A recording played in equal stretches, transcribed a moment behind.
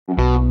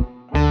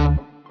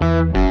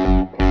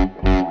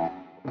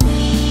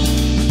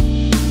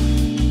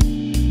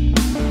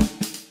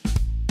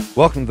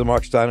Welcome to the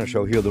Marc Steiner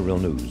Show, Hear the Real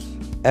News,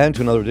 and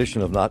to another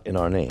edition of Not in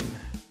Our Name.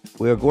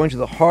 We are going to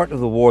the heart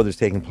of the war that's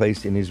taking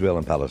place in Israel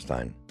and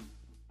Palestine.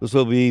 This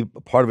will be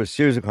part of a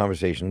series of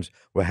conversations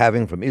we're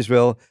having from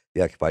Israel,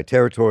 the occupied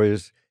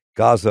territories,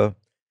 Gaza,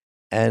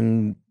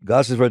 and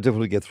Gaza is very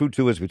difficult to get through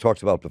to, as we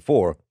talked about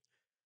before,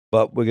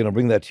 but we're going to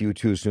bring that to you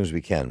too as soon as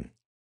we can.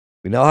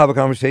 We now have a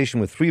conversation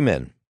with three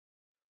men,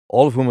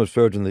 all of whom have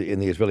served in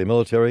the Israeli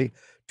military,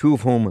 two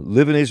of whom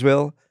live in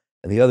Israel,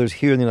 and the others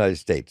here in the United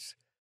States.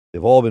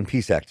 They've all been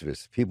peace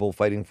activists, people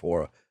fighting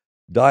for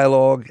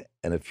dialogue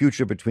and a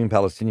future between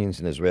Palestinians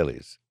and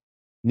Israelis.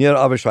 Nir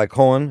Avishai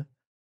Cohen,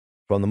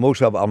 from the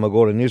Moshav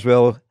Almagor in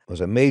Israel, was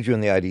a major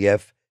in the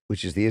IDF,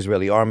 which is the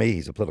Israeli army.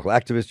 He's a political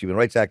activist, human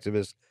rights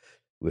activist.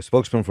 He was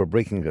spokesman for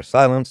Breaking Their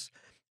Silence,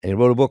 and he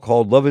wrote a book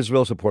called Love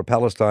Israel, Support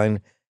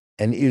Palestine,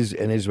 and Is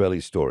an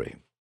Israeli Story.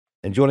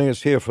 And joining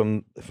us here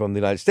from the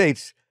United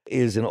States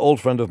is an old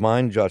friend of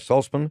mine, Josh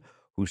Saltzman,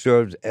 who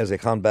served as a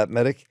combat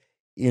medic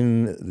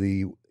in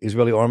the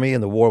Israeli army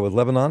in the war with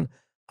Lebanon.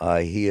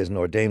 He is an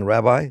ordained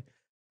rabbi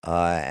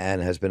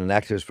and has been an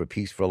activist for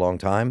peace for a long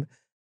time.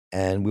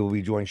 And we will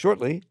be joined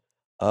shortly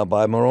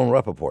by Meron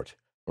Rapoport.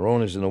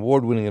 Meron is an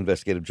award-winning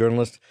investigative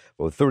journalist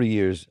for over 30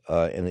 years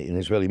in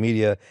Israeli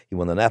media. He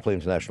won the Napoli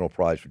International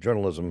Prize for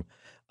Journalism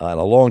and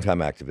a longtime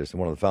activist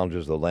and one of the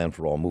founders of the Land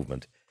for All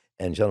movement.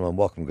 And gentlemen,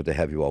 welcome. Good to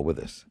have you all with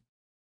us.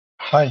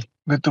 Hi,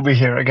 good to be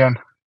here again.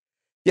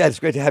 Yeah, it's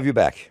great to have you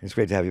back. It's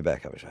great to have you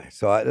back, Avishai.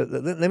 So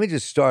let me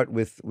just start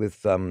with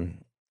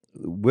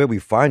where we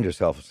find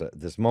ourselves at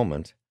this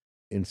moment.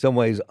 In some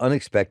ways,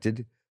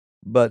 unexpected,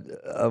 but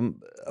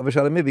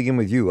Avishai, let me begin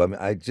with you. I mean,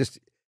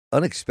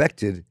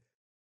 unexpected,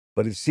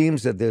 but it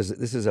seems that this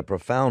is a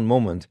profound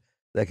moment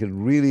that could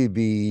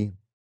really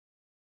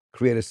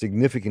create a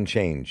significant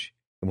change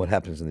in what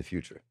happens in the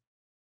future.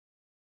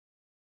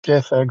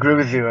 Yes, I agree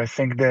with you. I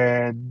think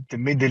the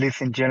Middle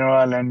East in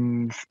general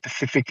and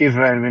specific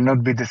Israel will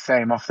not be the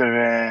same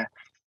after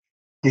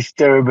this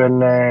terrible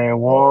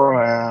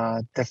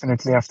war.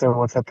 Definitely after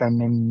what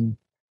happened in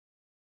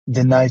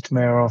the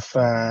nightmare of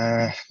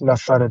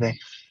last Saturday.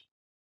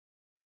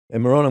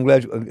 And Meron, I'm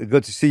glad.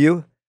 Good to see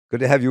you.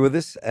 Good to have you with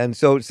us. And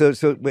so,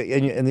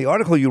 and the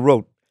article you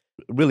wrote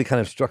really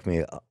kind of struck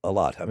me a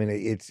lot. I mean,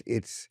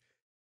 it's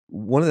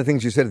one of the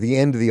things you said at the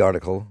end of the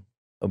article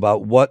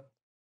about what.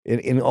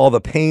 In all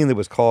the pain that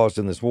was caused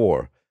in this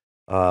war,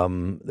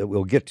 that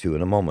we'll get to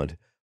in a moment,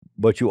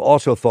 but you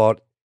also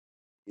thought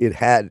it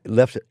had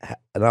left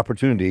an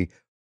opportunity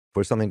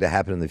for something to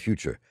happen in the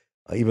future,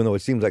 even though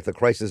it seems like the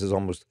crisis is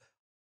almost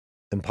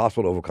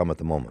impossible to overcome at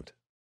the moment.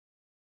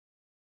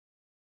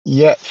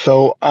 Yeah,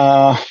 so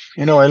I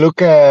look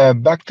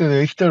back to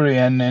the history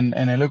and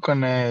I look on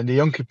the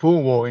Yom Kippur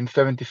War in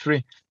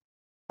 '73,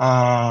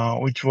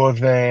 which was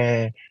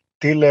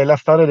till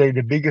last Saturday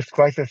the biggest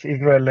crisis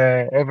Israel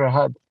ever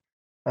had.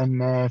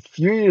 And a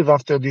few years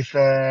after this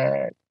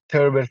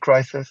terrible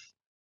crisis,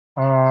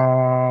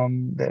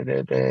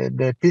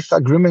 the peace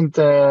agreement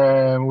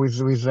with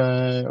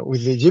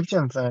the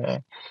Egyptians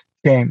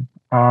came.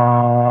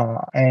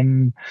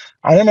 And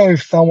I don't know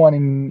if someone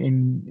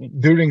in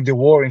during the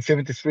war in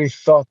 '73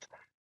 thought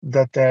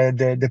that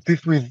the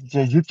peace with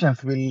the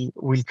Egyptians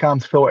will come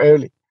so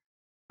early.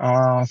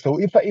 So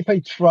if I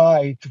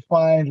try to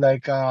find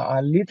like a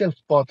little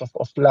spot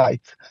of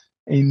light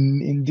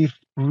in this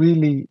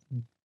really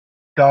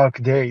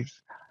dark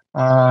days,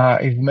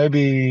 is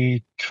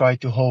maybe try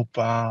to hope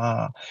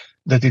that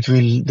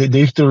the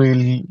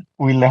history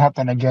will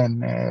happen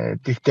again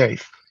these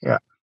days. Yeah.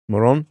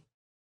 Meron?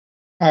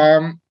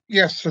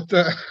 Yes,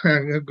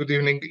 good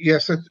evening.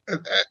 Yes, at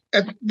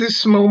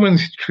this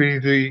moment, it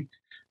really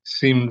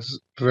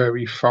seems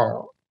very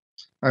far,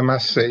 I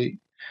must say.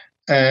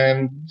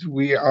 And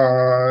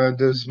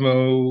there's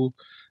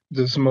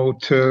more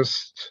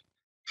thirst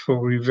for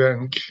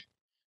revenge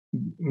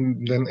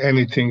than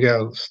anything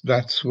else.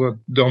 That's what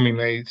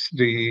dominates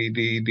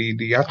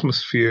the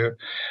atmosphere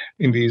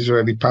in the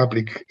Israeli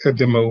public at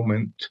the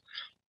moment.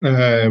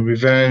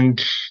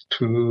 Revenge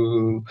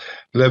to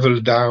level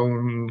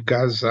down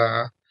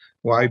Gaza,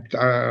 wipe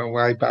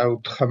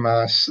out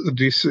Hamas.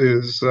 This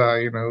is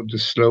the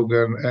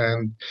slogan.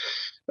 And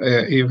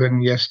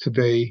even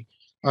yesterday,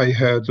 I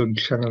heard on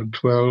Channel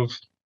 12,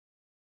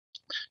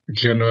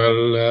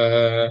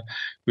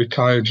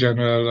 retired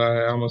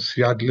General Amos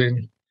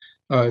Yadlin,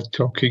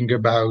 talking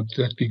about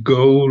that the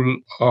goal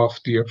of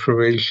the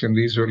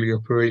Israeli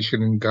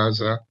operation in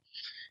Gaza,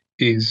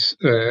 is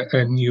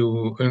a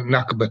new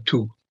Nakba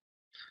 2.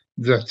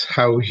 That's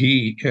how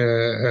he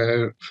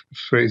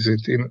phrased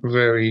it, in a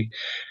very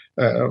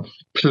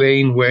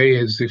plain way,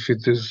 as if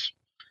it is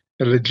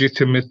a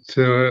legitimate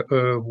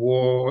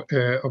war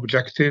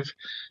objective.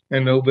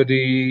 And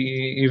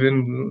nobody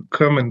even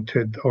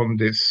commented on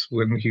this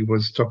when he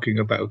was talking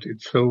about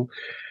it. So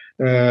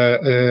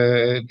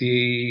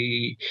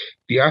the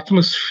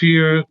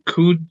atmosphere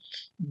could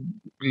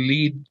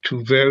lead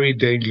to very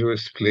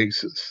dangerous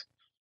places.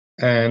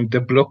 And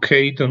the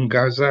blockade on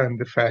Gaza and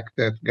the fact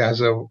that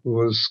Gaza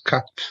was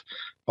cut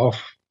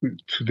off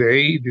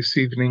today, this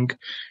evening,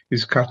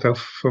 is cut off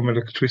from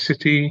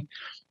electricity.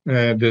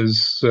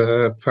 There's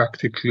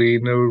practically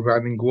no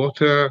running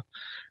water.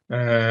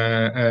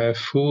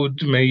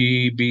 Food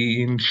may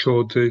be in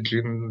shortage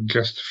in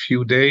just a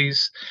few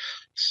days.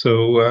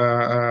 So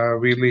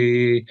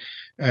really,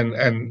 and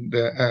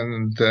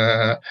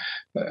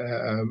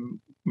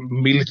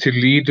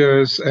military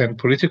leaders and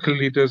political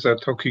leaders are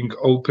talking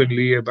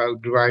openly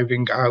about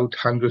driving out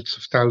hundreds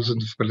of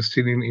thousands of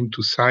Palestinians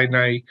into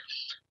Sinai,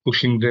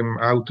 pushing them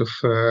out of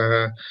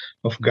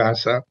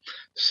Gaza.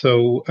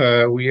 So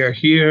we are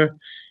here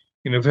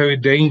in a very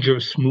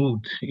dangerous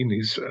mood in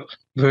Israel,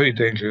 very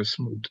dangerous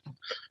mood.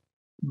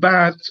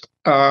 But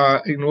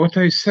in what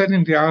I said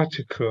in the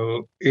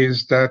article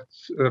is that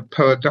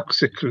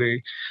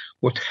paradoxically,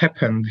 what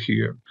happened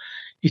here,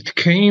 it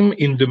came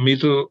in the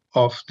middle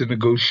of the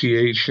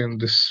negotiation.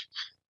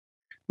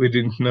 We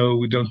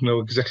don't know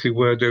exactly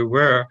where they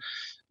were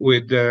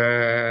with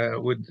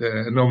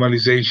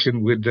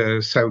normalization with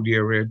Saudi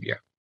Arabia.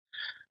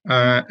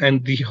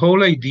 And the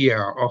whole idea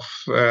of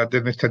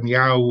the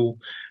Netanyahu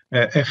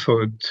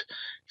effort,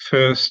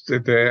 first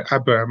the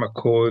Abraham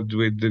Accord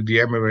with the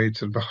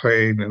Emirates and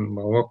Bahrain and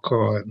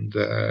Morocco and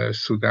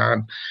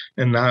Sudan,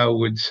 and now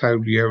with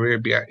Saudi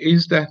Arabia,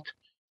 is that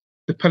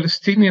the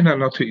Palestinians are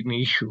not an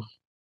issue.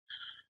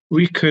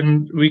 We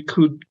could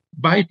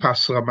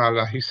bypass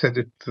Ramallah. He said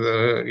it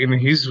in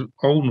his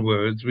own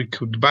words. We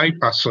could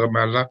bypass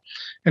Ramallah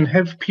and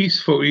have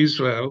peace for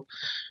Israel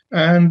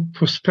and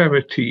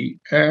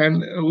prosperity.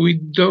 And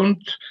the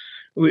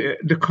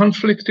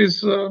conflict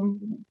is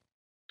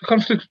the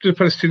conflict with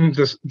the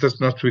Palestinians does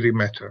not really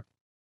matter.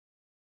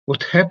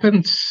 What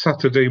happened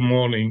Saturday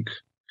morning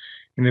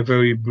in a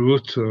very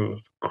brutal,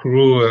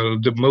 cruel,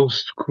 the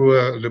most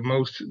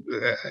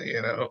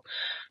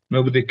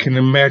nobody can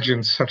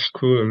imagine such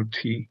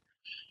cruelty.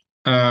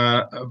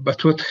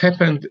 But what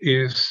happened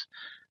is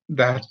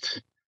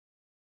that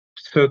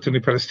certainly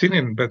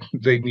Palestinian, but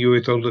they knew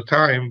it all the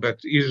time, but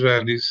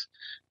Israelis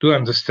do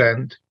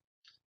understand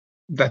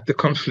that the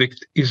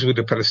conflict is with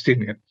the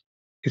Palestinians.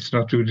 It's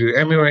not with the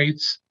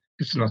Emirates,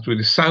 it's not with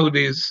the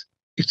Saudis,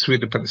 it's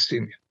with the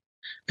Palestinians.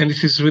 And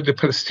it is with the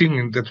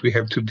Palestinians that we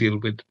have to deal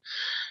with.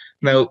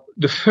 Now,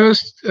 the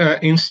first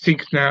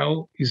instinct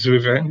now is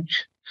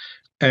revenge.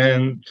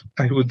 And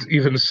I would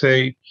even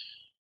say,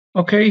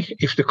 okay,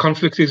 if the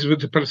conflict is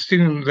with the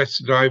Palestinians, let's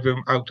drive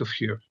them out of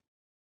here.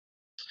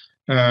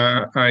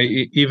 I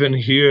even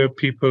hear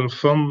people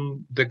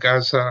from the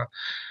Gaza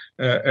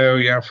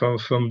area,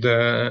 from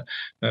the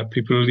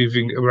people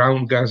living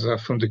around Gaza,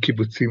 from the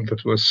kibbutzim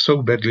that was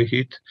so badly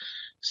hit,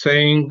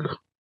 saying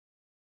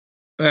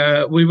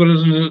we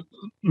will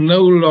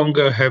no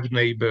longer have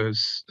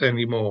neighbors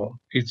anymore.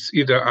 It's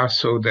either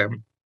us or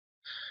them.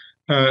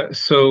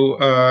 So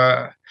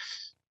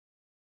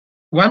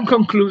one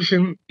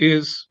conclusion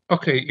is,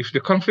 okay, if the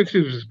conflict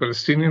is with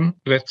Palestinian,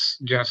 let's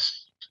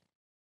just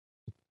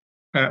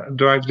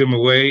drive them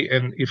away,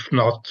 and if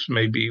not,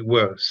 maybe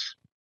worse.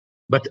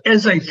 But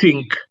as I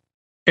think,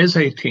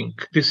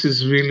 this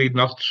is really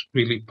not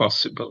really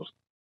possible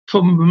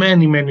for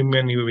many, many,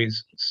 many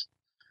reasons.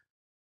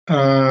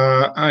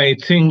 I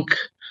think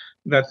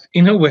that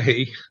in a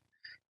way,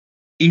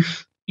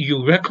 if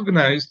you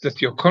recognize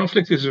that your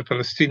conflict is with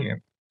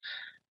Palestinian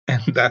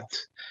and that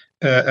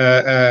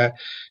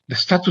the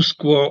status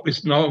quo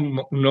is no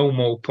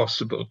more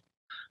possible,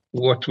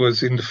 what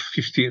was in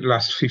the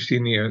last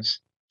 15 years,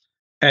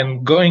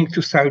 and going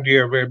to Saudi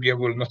Arabia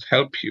will not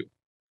help you,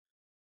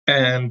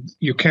 and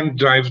you can't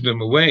drive them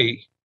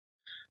away,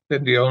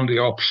 then the only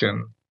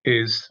option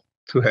is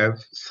to have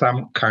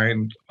some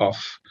kind of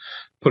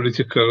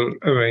political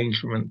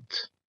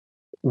arrangement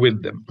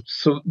with them.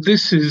 So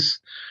this is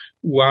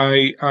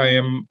why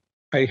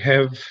I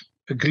have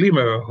a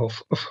glimmer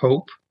of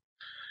hope.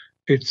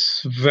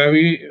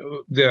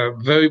 There are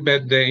very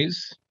bad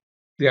days.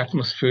 The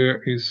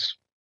atmosphere is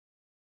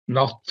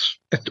not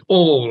at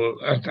all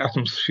an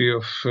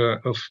atmosphere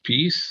of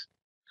peace,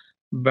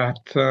 but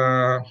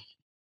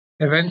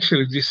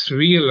eventually this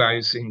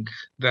realizing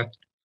that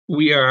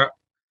we are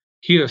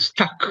here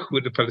stuck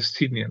with the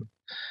Palestinian,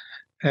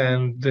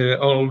 and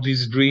all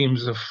these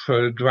dreams of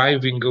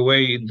driving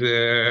away in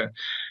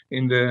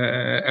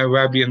the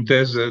Arabian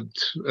desert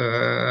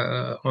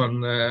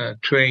on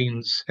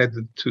trains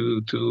headed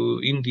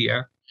to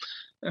India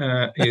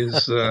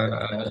is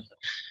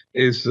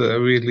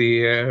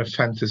really a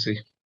fantasy.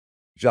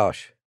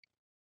 Josh.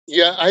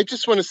 Yeah, I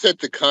just want to set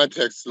the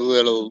context a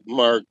little,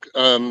 Mark,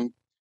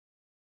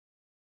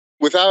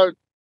 without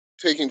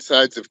taking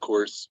sides, of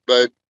course,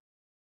 but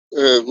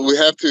we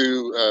have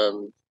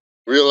to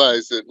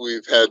realize that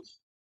we've had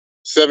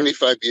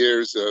 75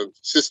 years of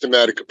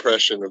systematic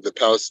oppression of the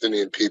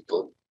Palestinian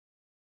people.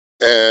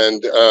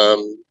 And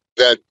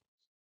that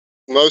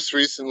most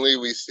recently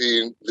we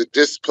see the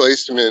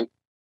displacement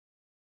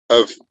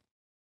of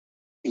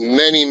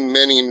many,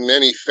 many,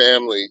 many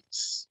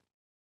families,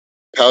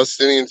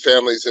 Palestinian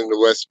families in the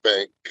West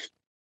Bank.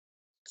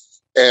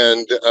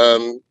 And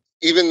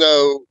even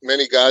though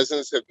many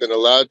Gazans have been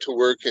allowed to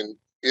work in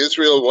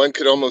Israel, one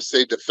could almost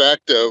say de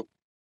facto,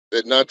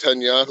 that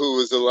Netanyahu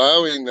was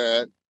allowing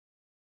that,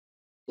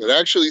 but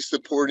actually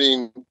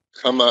supporting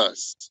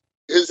Hamas.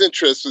 His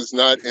interest was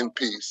not in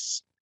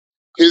peace.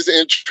 His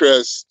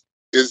interest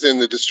is in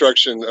the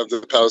destruction of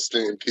the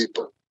Palestinian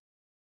people.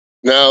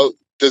 Now,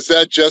 does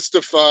that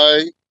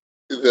justify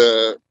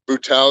the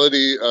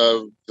brutality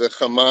of the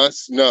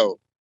Hamas? No.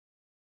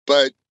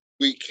 But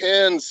we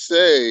can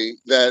say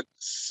that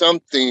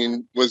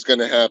something was going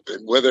to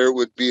happen, whether it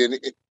would be an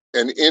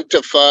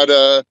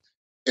intifada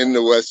in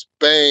the West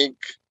Bank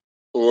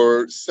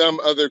or some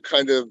other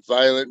kind of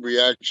violent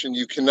reaction.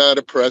 You cannot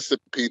oppress the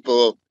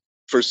people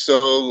for so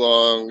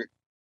long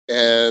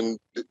and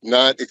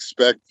not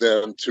expect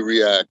them to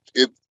react.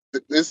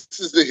 This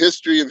is the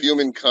history of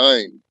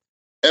humankind.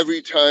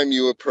 Every time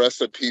you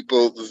oppress a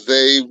people,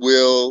 they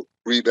will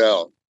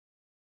rebel.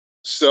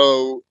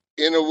 So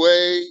in a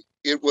way,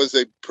 it was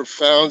a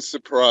profound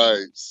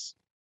surprise.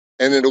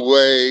 And in a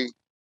way,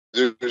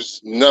 there's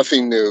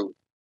nothing new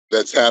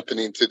that's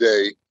happening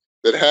today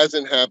that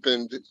hasn't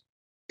happened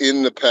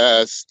in the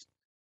past,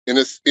 in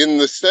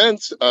the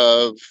sense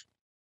of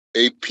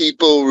a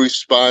people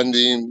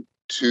responding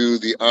to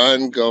the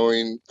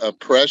ongoing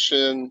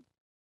oppression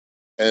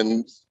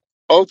and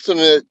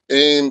ultimate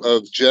aim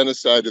of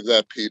genocide of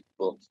that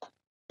people.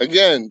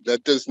 Again,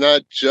 that does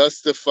not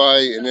justify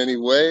in any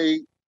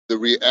way the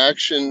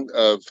reaction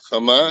of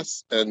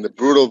Hamas and the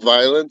brutal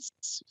violence,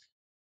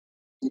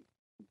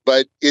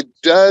 but it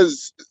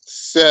does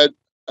set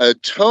a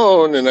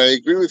tone, and I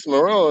agree with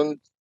Meron,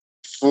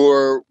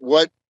 for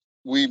what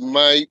we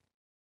might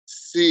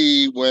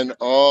see when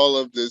all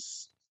of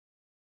this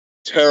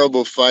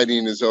terrible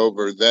fighting is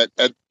over,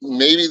 that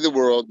maybe the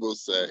world will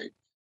say,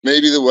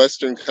 maybe the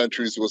Western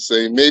countries will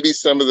say, maybe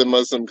some of the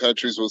Muslim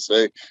countries will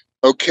say,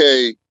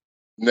 okay,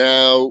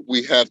 now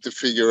we have to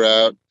figure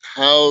out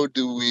how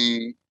do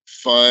we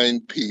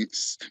find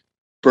peace.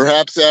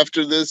 Perhaps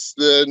after this,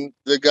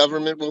 the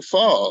government will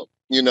fall.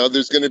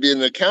 There's going to be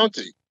an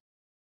accounting.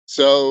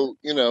 So,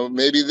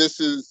 maybe this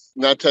is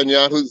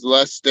Netanyahu's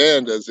last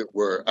stand, as it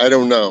were. I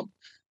don't know.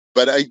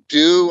 But I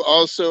do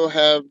also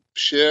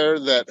share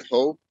that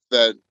hope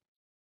that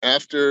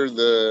after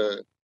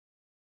the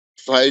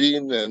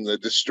fighting and the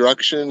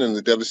destruction and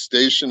the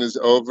devastation is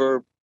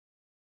over,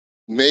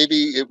 maybe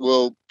it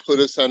will put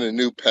us on a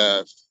new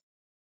path.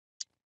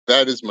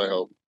 That is my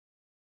hope.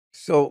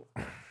 So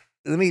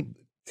let me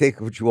take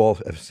what you all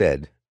have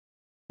said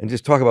and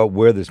just talk about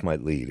where this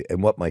might lead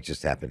and what might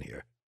just happen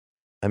here.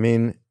 I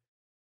mean,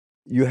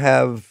 you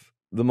have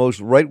the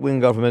most right-wing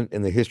government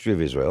in the history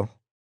of Israel.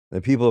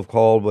 And people have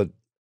called what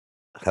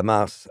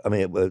Hamas,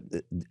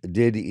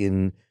 did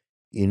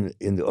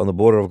on the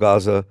border of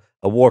Gaza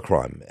a war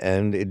crime,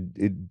 and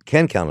it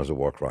can count as a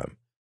war crime.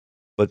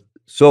 But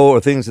so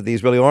are things that the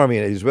Israeli army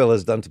and Israel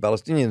has done to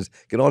Palestinians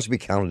can also be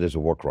counted as a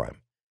war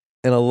crime.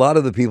 And a lot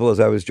of the people, as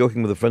I was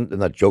joking with a friend,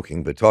 not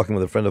joking, but talking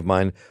with a friend of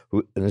mine,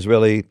 an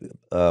Israeli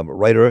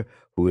writer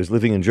who is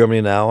living in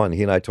Germany now, and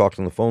he and I talked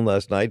on the phone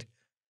last night,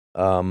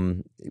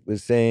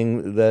 was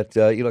saying that,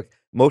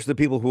 most of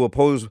the people who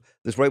oppose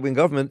this right-wing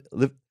government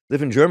live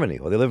in Germany,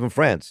 or they live in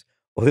France,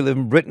 or they live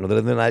in Britain, or they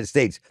live in the United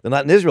States. They're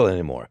not in Israel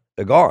anymore.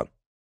 They're gone.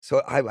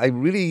 So I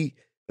really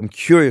am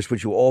curious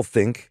what you all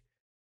think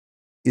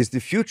is the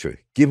future,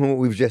 given what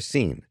we've just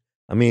seen.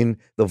 I mean,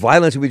 the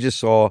violence we just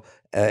saw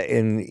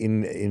on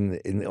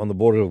the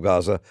border of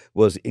Gaza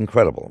was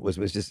incredible. It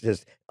was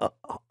just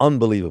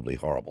unbelievably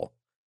horrible.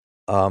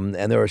 And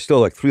there are still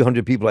like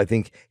 300 people, I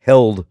think,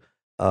 held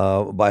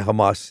by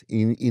Hamas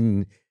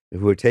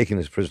who are taken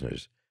as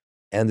prisoners.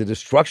 And the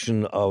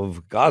destruction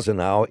of Gaza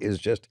now is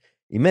just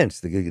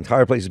immense. The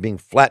entire place is being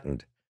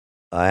flattened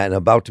and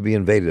about to be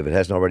invaded, if it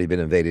hasn't already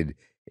been invaded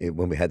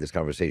when we had this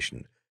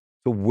conversation.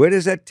 So where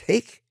does that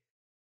take?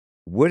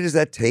 Where does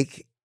that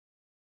take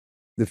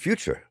the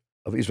future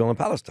of Israel and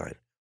Palestine?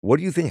 What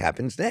do you think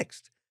happens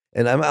next?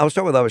 And I'll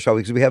start with Avishai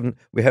because we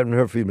haven't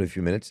heard from you in a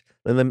few minutes.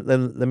 Let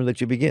me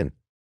let you begin.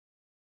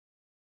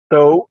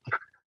 So,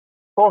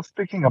 before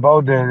speaking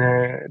about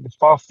the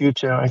far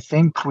future, I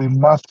think we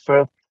must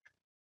first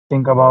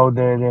think about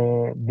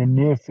the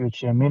near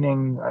future,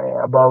 meaning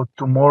about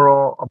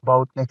tomorrow,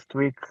 about next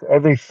week.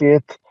 As I see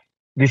it,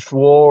 this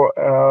war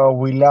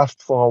will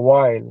last for a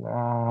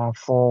while,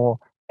 for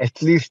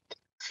at least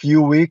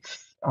few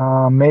weeks,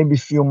 maybe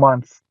few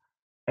months.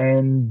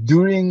 And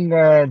during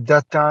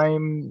that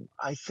time,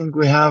 I think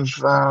we have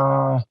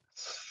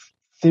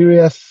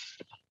serious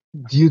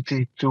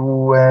duty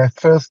to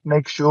first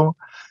make sure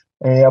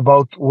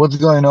about what's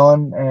going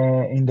on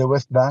in the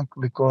West Bank,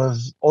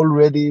 because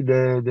already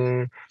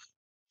the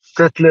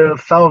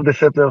settlers, some of the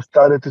settlers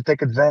started to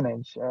take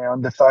advantage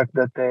on the fact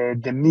that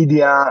the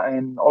media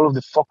and all of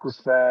the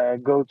focus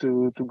go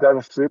to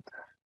Gaza Strip.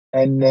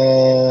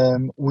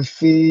 And we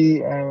see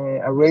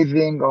a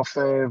raising of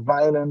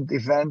violent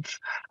events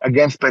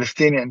against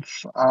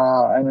Palestinians.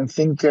 And I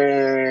think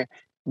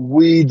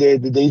we, the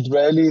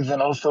Israelis, and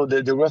also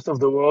the rest of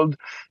the world,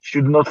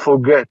 should not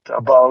forget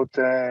about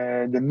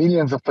the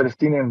millions of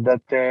Palestinians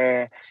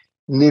that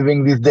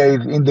living these days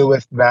in the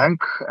West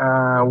Bank.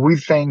 We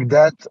think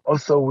that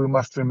also we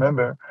must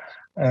remember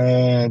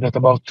that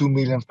about 2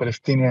 million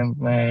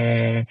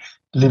Palestinians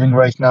living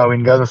right now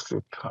in Gaza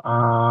Strip.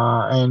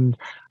 And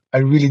I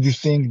really do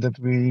think that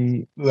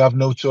we have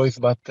no choice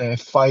but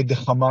fight the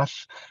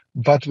Hamas,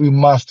 but we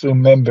must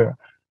remember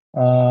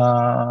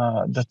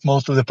that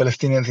most of the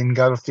Palestinians in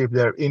Gaza Strip,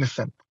 they're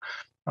innocent.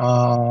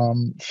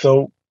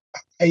 So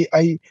I,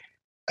 I,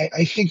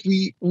 I think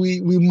we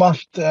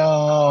must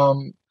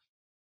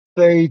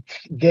say it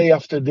day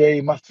after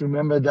day, must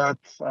remember that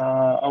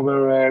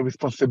our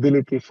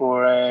responsibility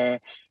for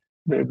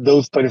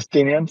those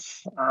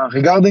Palestinians.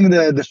 Regarding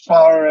the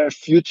far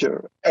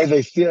future, as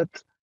I see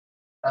it,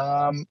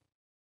 um,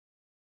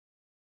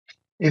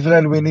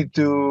 Israel, we need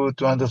to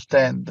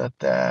understand that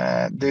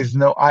there's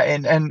no, I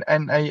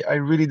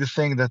really do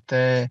think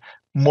that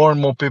more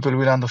and more people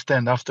will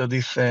understand after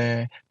this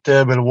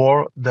terrible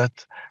war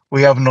that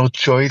we have no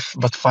choice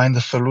but find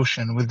a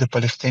solution with the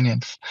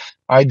Palestinians,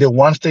 either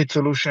one-state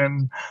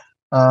solution,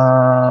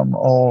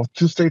 or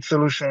two-state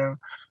solution,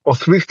 or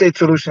three-state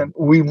solution.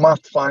 We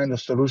must find a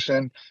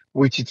solution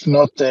which is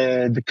not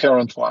the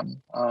current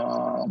one.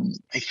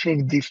 I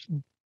think this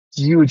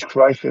huge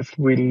crisis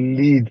will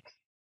lead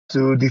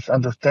to this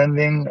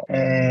understanding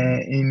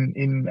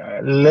in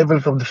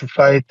levels of the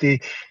society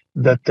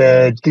that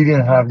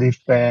didn't have this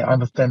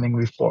understanding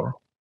before.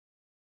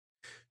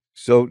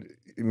 So,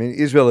 I mean,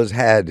 Israel has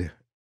had,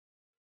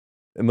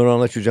 and Meron, I'll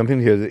let you jump in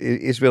here.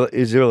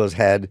 Israel has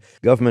had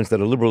governments that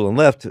are liberal and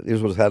left.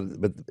 Israel has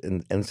had,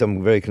 and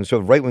some very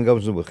conservative right-wing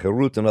governments with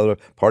Haaretz and other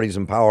parties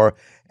in power.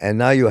 And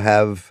now you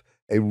have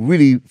a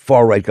really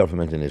far-right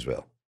government in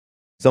Israel.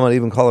 Some might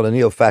even call it a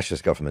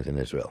neo-fascist government in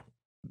Israel.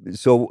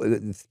 So,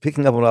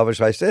 picking up on what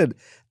Avishai said,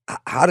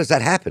 how does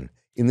that happen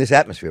in this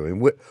atmosphere? I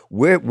mean,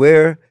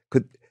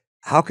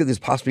 how could this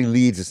possibly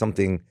lead to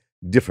something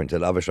different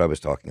that Avishai was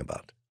talking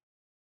about?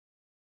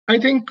 I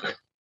think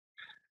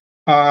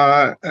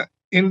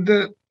in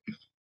the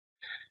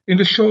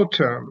short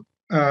term,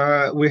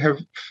 we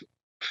have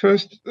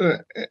first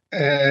to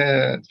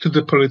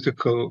the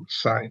political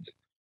side.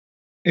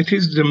 It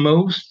is the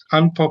most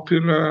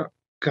unpopular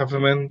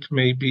government,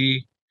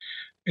 maybe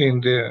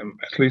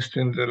at least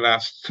in the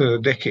last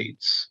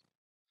decades.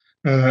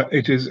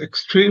 It is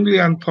extremely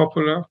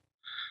unpopular,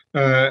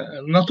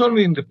 not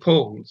only in the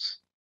polls,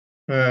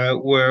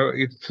 where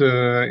it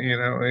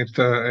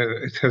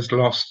has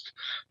lost,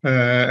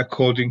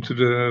 according to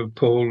the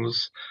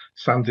polls,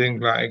 something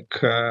like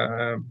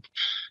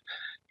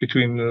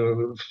between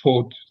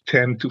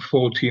 10 to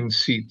 14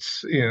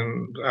 seats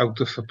out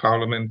of a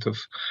parliament of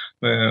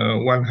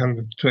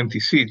 120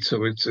 seats.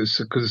 So it's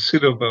a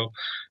considerable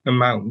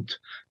amount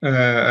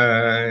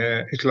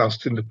it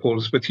lost in the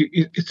polls. But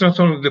it's not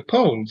only the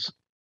polls.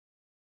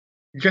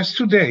 Just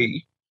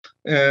today,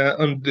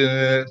 on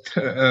the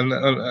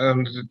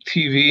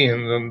TV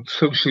and on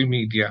social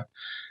media,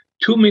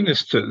 two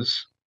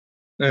ministers,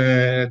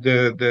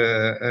 the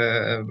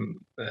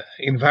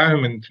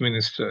environment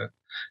minister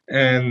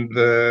and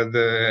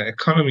the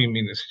economy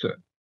minister,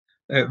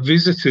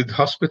 visited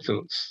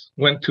hospitals,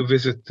 went to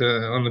visit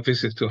on a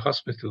visit to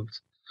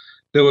hospitals.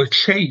 They were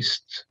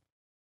chased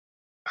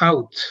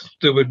out,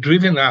 they were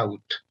driven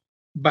out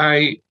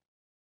by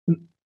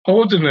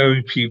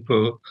ordinary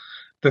people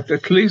that,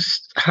 at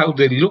least how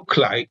they look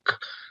like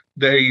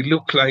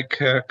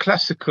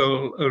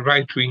classical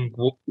right-wing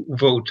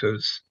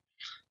voters.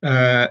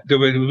 They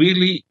were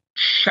really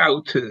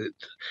shouted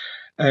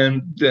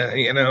and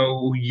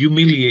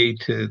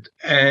humiliated,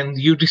 and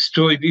you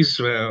destroyed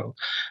Israel.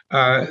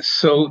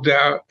 So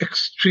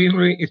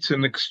it's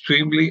an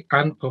extremely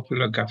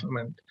unpopular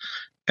government,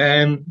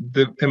 and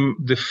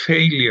the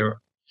failure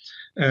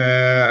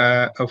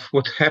of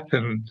what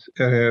happened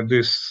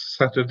this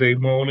Saturday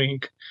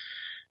morning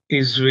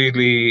is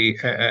really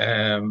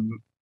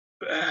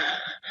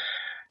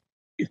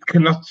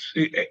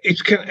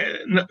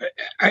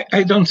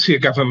I don't see a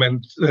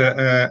government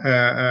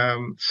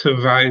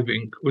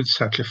surviving with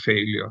such a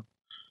failure.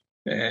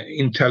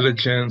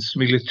 Intelligence,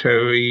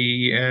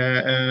 military,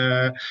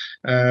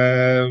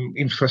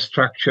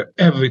 infrastructure,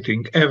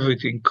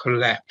 everything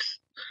collapsed,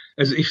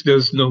 as if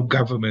there's no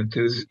government,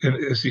 as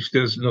if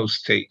there's no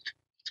state.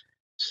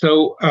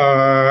 So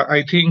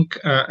I think,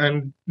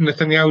 and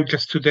Netanyahu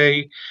just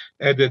today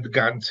added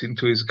guns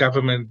into his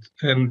government,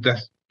 and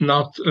that's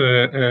not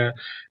a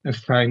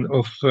sign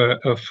of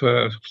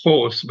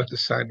force, but a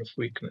sign of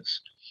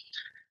weakness.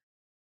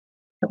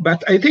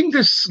 But I think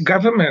this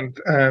government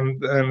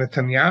and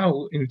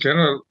Netanyahu in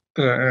general,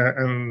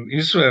 and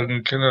Israel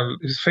in general,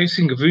 is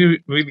facing a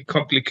very, really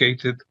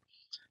complicated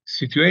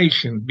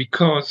situation,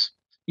 because,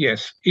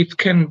 yes, it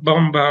can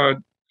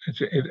bombard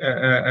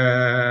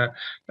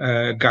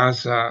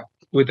Gaza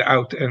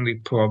without any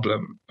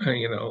problem.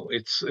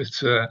 It's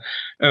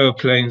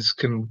airplanes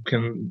can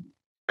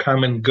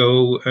come and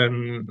go,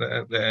 and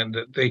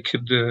they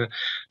could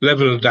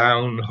level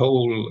down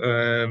whole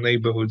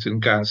neighborhoods in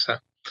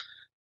Gaza.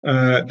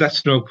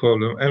 That's no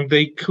problem. And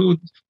they could,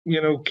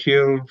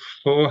 kill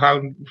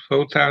 4,000,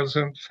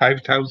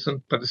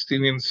 5,000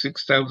 Palestinians,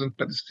 6,000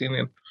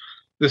 Palestinians.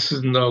 This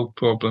is no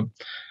problem.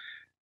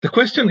 The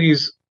question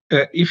is,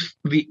 if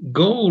the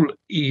goal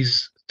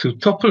is to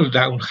topple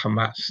down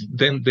Hamas,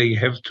 then they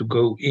have to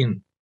go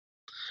in.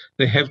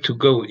 They have to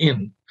go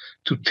in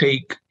to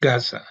take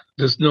Gaza.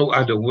 There's no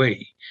other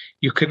way.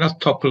 You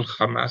cannot topple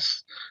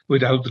Hamas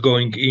without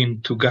going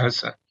into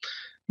Gaza.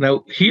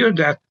 Now, here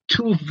there are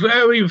two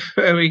very,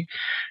 very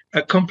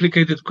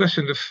complicated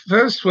questions. The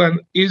first one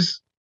is,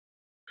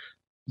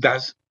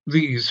 does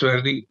the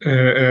Israeli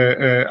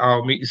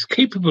army is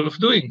capable of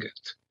doing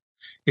it?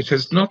 It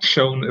has not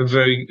shown a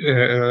very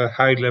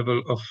high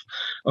level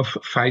of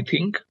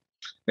fighting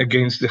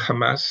against the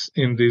Hamas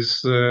in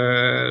this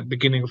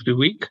beginning of the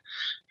week.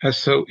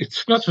 So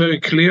it's not very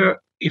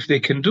clear if they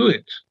can do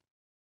it.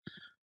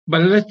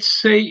 But let's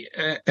say,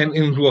 and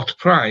in what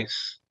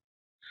price?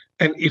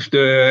 And if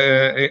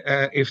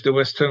the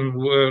Western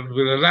world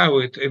will allow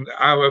it, and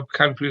Arab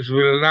countries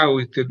will allow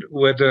it, and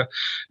whether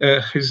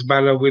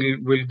Hezbollah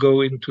will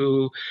go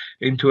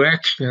into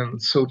action.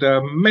 So there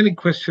are many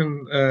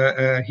questions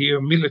here,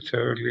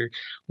 militarily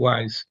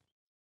wise.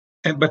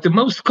 But the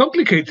most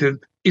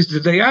complicated is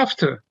the day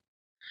after,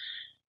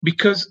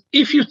 because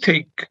if you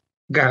take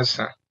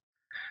Gaza,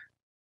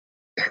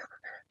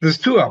 there's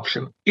two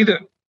options: either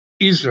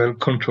Israel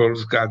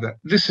controls Gaza.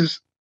 This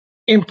is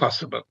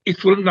impossible.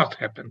 It will not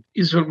happen.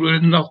 Israel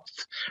will not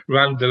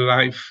run the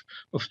life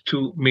of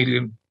 2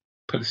 million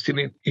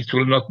Palestinians. It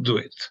will not do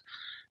it.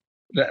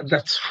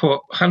 That's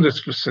for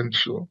 100%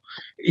 sure.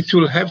 It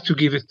will have to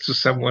give it to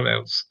someone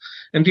else.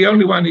 And the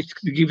only one it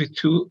can give it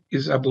to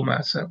is Abu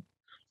Mazen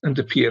and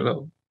the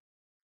PLO.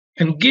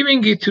 And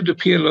giving it to the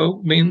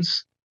PLO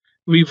means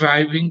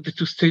reviving the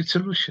two-state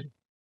solution.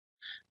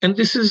 And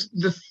this is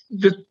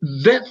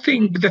the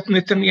thing that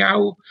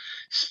Netanyahu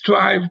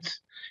strived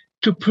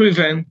to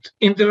prevent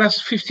in the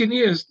last 15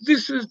 years.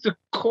 This is the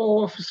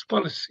core of his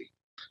policy,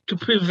 to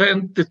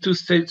prevent the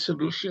two-state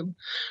solution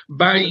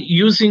by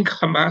using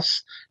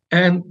Hamas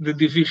and the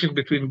division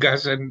between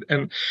Gaza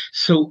and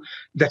so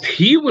that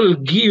he will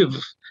give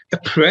a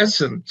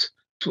present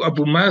to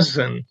Abu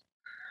Mazen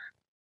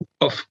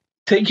of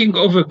taking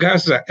over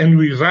Gaza and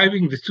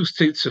reviving the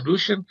two-state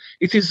solution.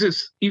 It is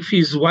as if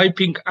he's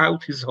wiping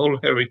out his whole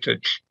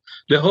heritage.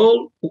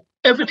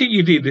 Everything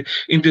he did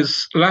in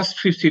this last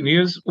 15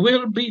 years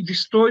will be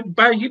destroyed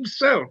by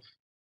himself.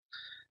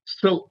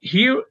 So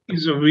here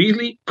is a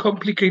really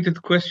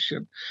complicated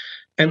question.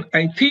 And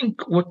I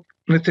think what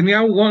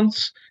Netanyahu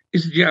wants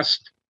is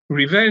just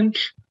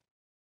revenge,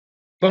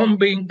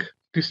 bombing,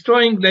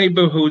 destroying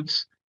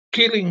neighborhoods,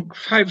 killing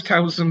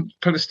 5,000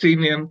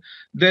 Palestinians,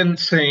 then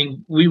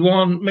saying, we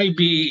won,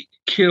 maybe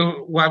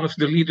kill one of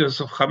the leaders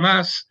of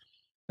Hamas,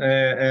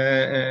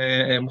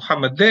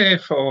 Mohammed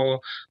Deif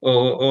or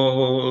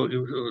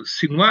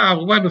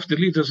Sinwar, one of the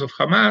leaders of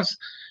Hamas,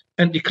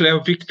 and declare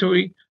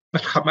victory,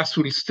 but Hamas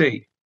will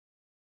stay.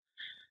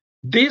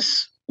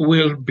 This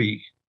will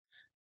be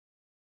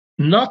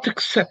not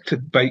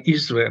accepted by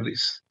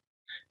Israelis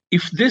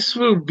if this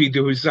will be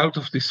the result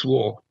of this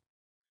war.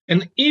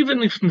 And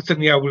even if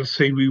Netanyahu will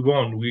say we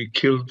won, we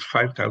killed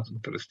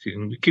 5,000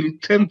 Palestinians, we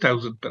killed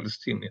 10,000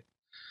 Palestinians,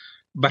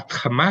 but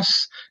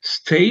Hamas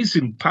stays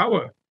in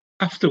power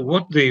after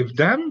what they've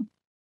done,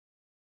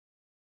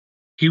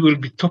 he will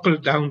be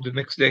toppled down the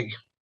next day.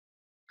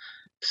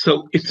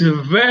 So it's a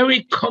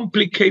very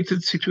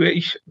complicated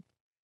situation.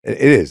 It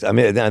is. I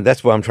mean,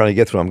 that's what I'm trying to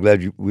get through. I'm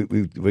glad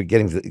we're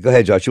getting to. Go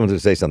ahead, Josh. You wanted to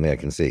say something, I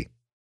can see.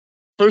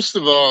 First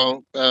of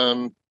all,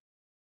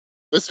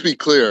 let's be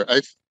clear.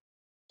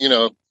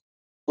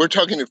 We're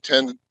talking of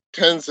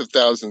tens of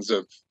thousands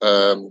of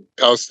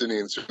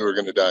Palestinians who are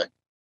going to die,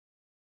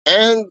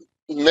 and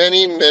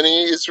many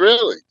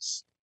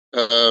Israelis.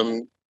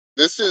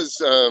 This is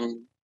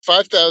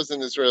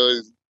 5,000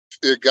 Israeli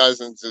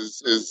Gazans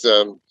is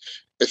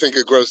I think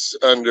a gross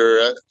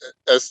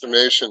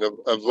underestimation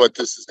of what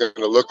this is going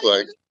to look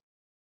like.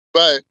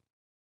 But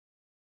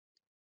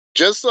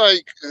just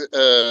like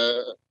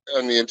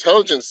on the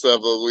intelligence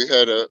level, we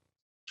had a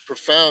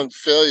profound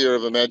failure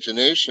of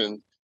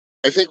imagination,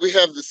 I think we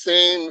have the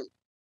same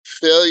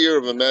failure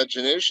of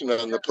imagination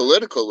on the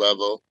political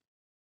level.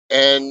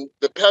 And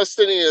the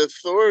Palestinian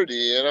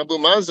Authority and Abu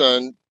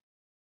Mazen,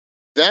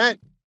 that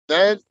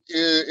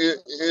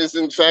is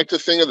in fact a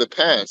thing of the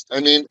past.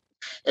 I mean,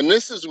 and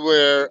this is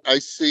where I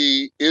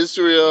see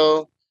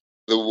Israel,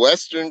 the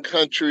Western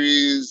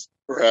countries,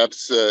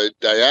 perhaps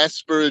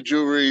diaspora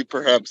Jewry,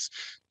 perhaps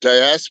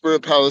diaspora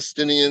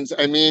Palestinians.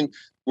 I mean,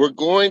 we're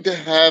going to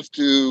have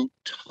to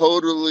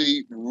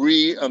totally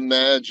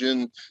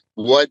reimagine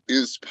what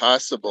is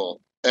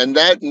possible. And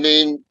that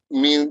may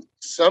mean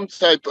some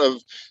type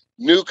of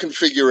new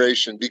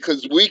configuration,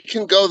 because we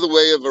can go the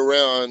way of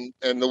Iran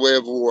and the way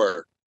of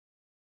war,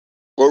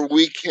 or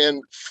we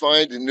can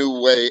find a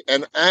new way.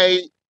 And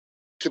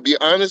to be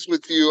honest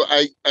with you,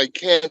 I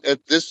can't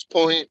at this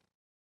point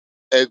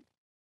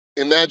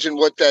imagine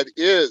what that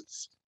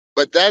is.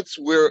 But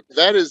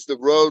that is the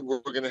road we're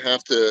going to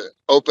have to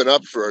open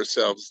up for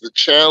ourselves, the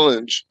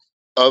challenge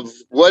of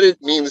what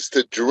it means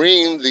to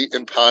dream the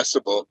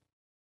impossible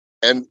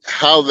and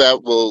how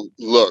that will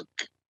look.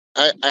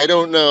 I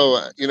don't know,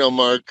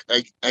 Mark,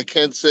 I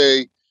can't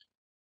say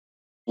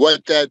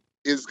what that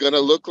is going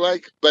to look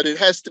like, but it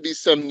has to be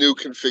some new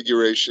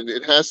configuration.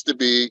 It has to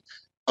be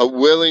a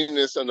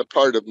willingness on the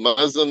part of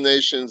Muslim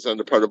nations, on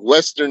the part of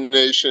Western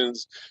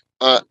nations,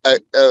 a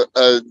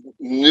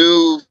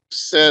new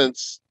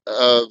sense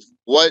of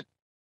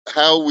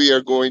how we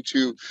are going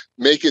to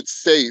make it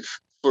safe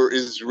for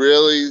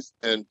Israelis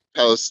and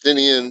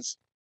Palestinians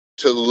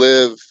to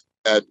live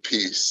at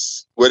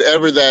peace,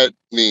 whatever that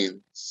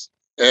means.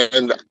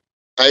 And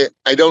I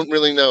don't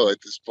really know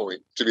at this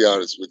point, to be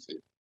honest with you.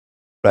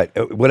 Right.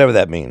 Whatever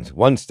that means.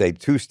 1 state,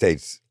 2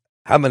 states,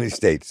 how many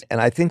states? And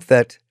I think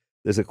that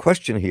there's a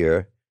question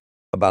here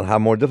about how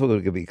more difficult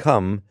it can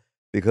become,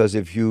 because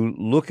if you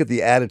look at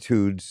the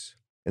attitudes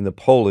in the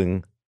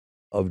polling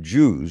of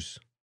Jews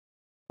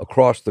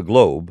across the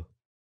globe,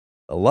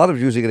 a lot of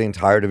Jews are getting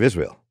tired of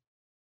Israel,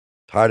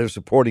 tired of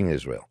supporting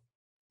Israel,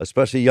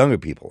 especially younger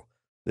people.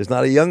 There's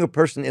not a younger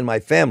person in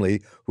my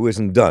family who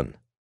isn't done.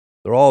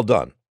 They're all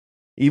done.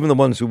 Even the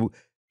ones who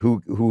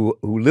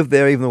live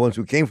there, even the ones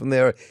who came from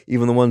there,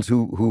 even the ones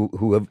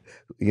who have,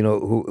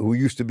 who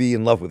used to be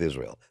in love with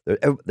Israel.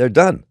 They're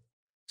done.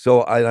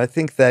 So I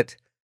think that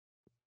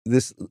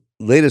this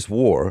latest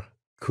war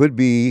could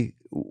be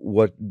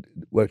what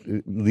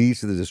leads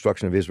to the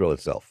destruction of Israel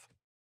itself.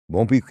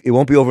 It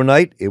won't be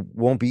overnight. It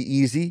won't be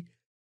easy,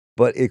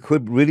 but it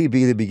could really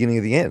be the beginning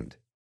of the end.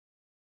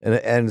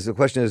 And the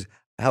question is,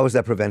 how is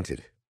that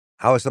prevented?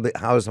 How is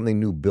something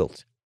new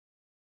built?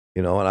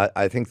 And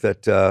I think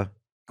that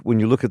when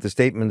you look at the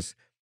statements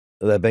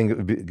that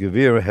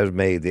Ben-Gvir has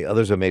made, the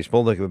others have made,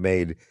 Smolnik have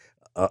made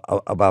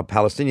about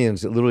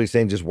Palestinians, literally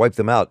saying just wipe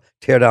them out,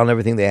 tear down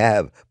everything they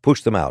have,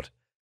 push them out.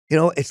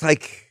 It's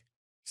like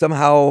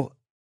somehow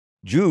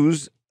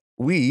Jews,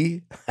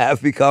 we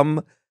have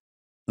become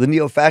the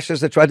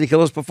neo-fascists that tried to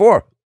kill us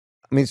before.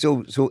 I mean,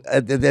 to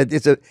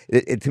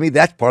me,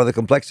 that's part of the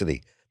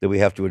complexity that we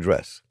have to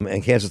address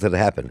and can't just let it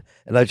happen.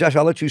 And Josh,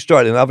 I'll let you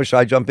start, and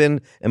Avishai jump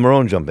in, and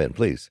Meron jump in,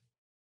 please.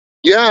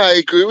 Yeah, I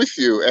agree with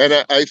you,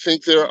 and I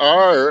think there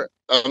are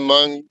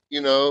among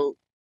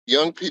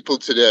young people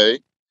today.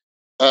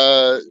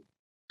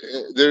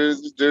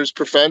 There's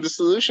profound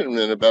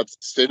disillusionment about the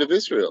state of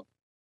Israel,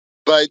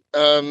 but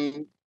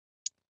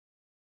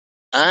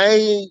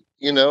I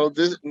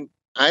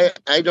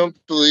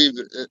don't believe.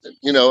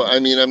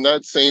 I'm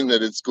not saying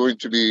that it's going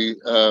to be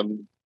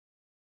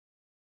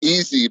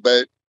easy,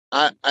 but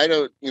I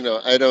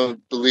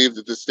don't believe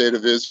that the state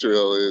of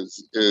Israel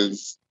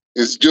is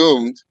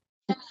doomed.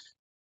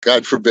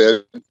 God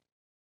forbid.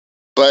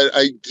 But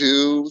I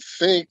do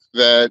think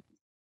that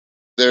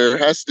there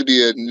has to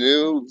be a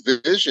new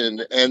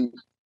vision, and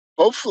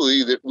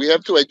hopefully that we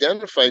have to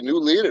identify new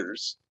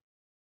leaders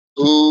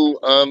who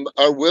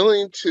are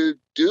willing to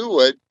do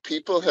what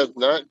people have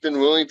not been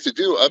willing to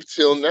do up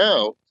till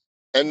now.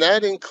 And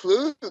that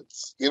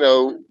includes,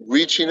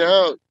 reaching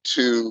out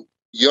to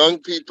young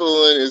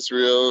people in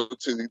Israel,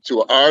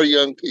 to our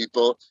young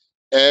people,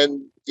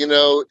 and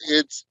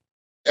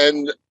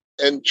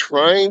and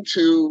trying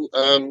to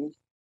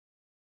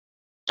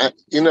I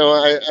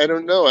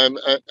don't know.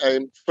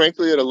 I'm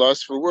frankly at a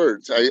loss for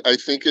words. I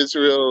think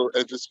Israel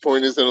at this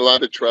point is in a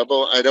lot of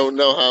trouble. I don't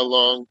know how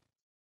long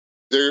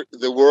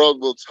the world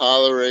will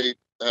tolerate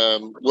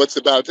what's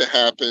about to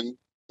happen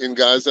in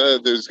Gaza.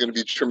 There's going to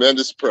be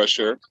tremendous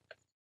pressure,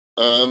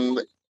 and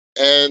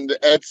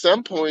at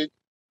some point,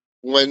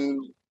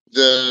 when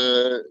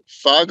the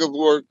fog of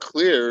war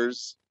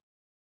clears,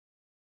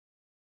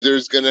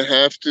 there's going to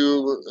have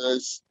to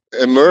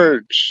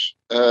emerge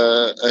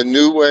a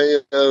new way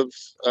of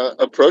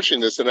approaching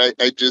this. And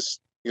I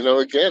just,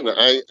 again,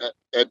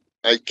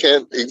 I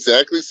can't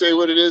exactly say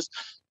what it is,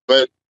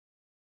 but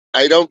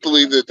I don't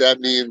believe that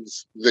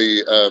means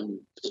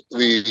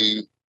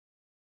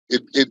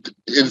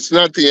it's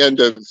not the end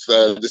of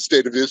the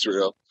state of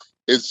Israel.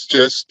 It's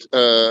just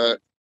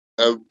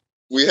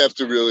we have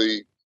to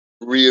really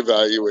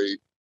reevaluate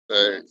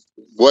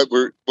what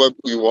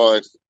we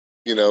want,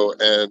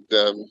 and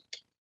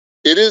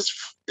it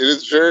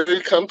is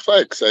very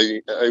complex.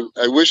 I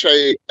wish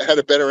I had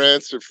a better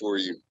answer for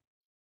you,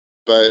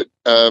 but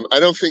I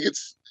don't think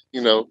it's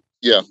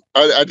yeah.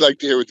 I'd like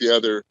to hear what the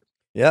other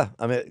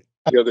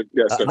the other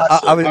guests have to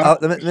say.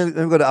 Let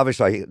me go to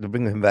Avishai to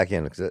bring him back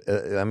in,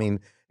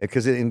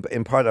 because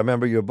in part I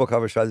remember your book,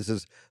 Avishai. This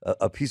is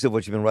a piece of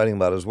what you've been writing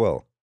about as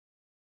well.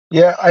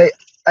 Yeah,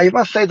 I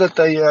must say that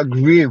I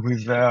agree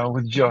with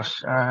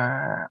Josh.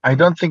 I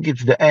don't think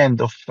it's the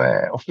end of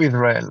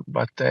Israel,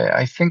 but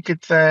I think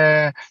it's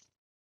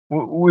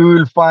we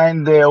will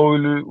find we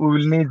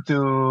will need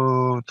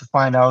to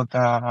find out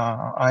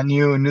a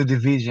new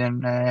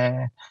division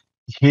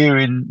here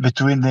in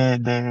between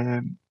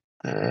the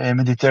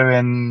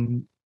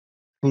Mediterranean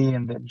Sea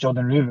and the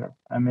Jordan River.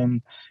 I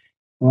mean,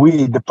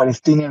 we, the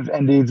Palestinians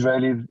and the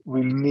Israelis,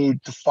 will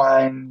need to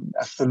find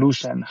a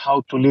solution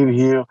how to live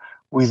here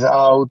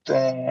without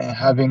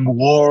having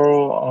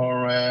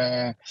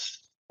war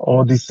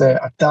or these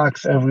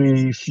attacks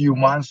every few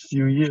months,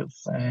 few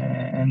years.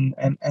 I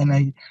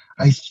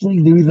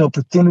think there is an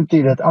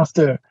opportunity that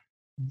after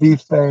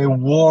this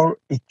war,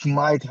 it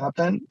might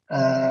happen,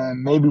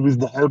 maybe with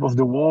the help of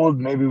the world,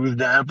 maybe with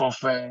the help of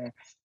the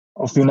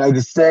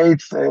United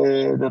States.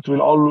 That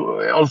will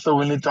also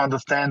we need to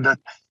understand that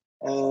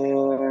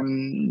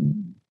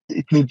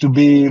it needs to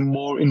be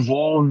more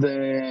involved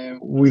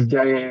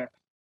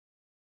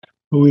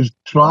with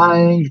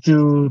trying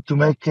to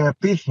make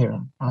peace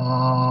here.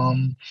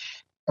 And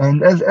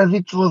as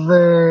it was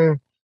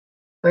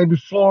said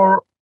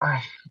before,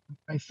 I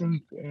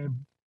think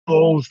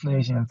both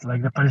nations,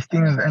 like the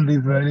Palestinians and the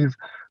Israelis,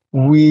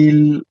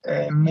 will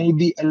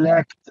maybe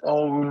elect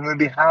or will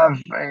maybe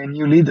have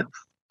new leaders,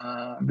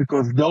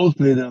 because those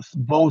leaders,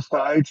 both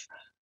sides,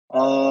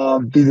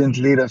 didn't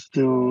lead us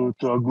to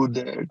a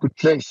good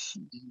place.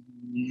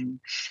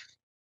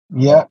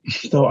 Yeah,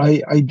 so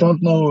I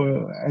don't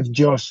know, as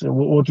Josh,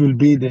 what will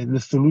be the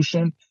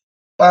solution,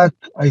 but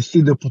I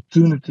see the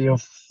opportunity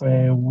of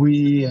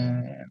we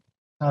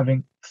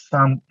having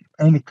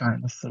any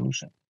kind of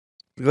solution.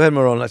 Go ahead,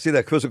 Meron. I see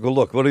that quizzical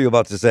look. What are you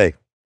about to say?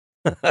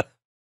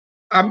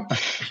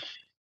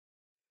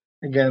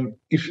 Again,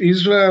 if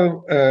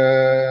Israel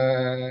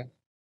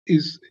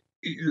if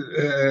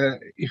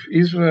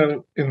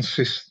Israel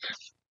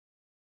insists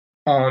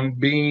on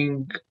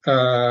being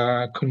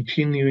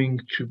continuing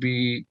to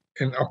be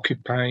an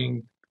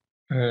occupying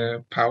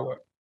power,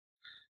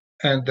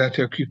 and that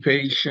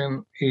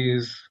occupation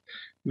is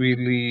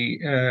really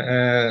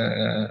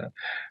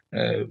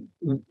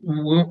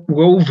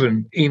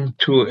woven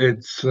into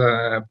its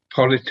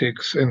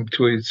politics and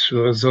to its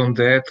raison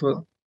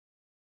d'etre,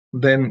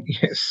 then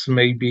yes,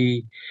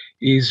 maybe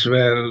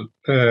Israel,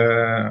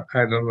 I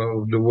don't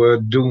know, the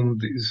word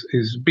doomed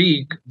is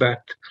big,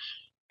 but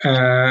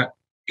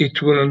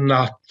it will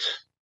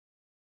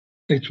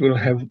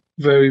have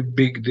very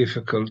big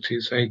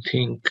difficulties, I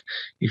think,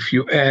 if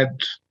you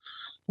add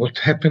what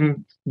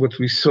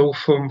we saw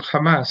from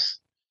Hamas,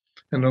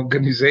 an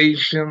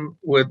organization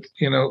with,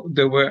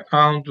 they were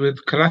armed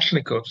with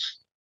Kalashnikovs,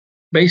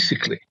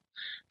 basically,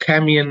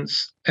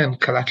 camions and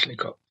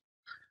Kalashnikov.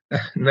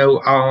 No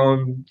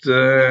armed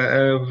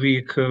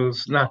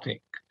vehicles, nothing.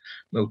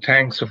 No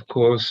tanks, of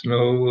course,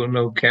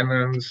 no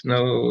cannons,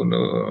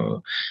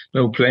 no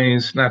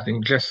planes,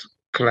 nothing, just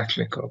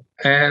Kalashnikov.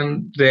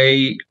 And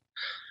they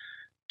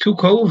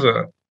took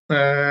over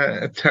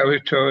a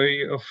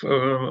territory of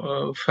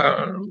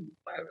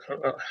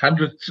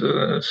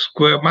 100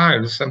 square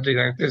miles, something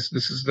like this.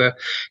 This is the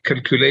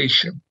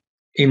calculation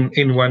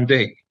in one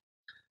day.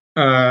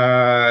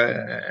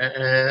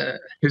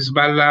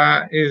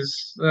 Hezbollah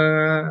is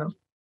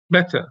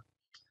better.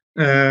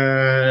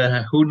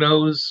 Who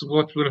knows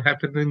what will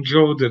happen in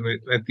Jordan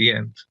at the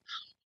end?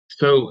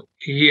 So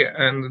here,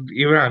 and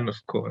Iran,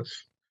 of course,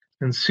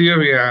 and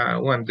Syria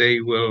one day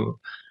will.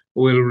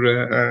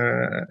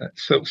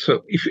 So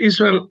if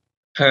Israel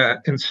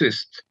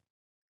insists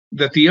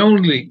that the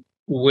only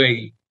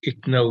way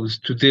it knows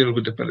to deal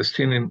with the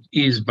Palestinian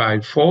is by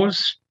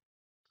force,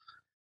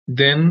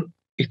 then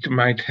it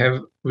might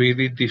have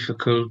really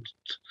difficult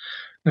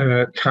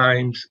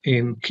times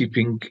in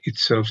keeping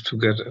itself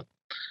together.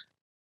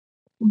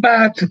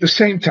 But at the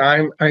same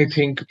time, I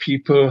think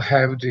people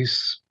have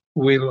this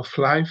will of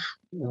life.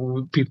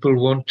 People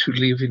want to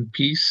live in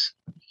peace.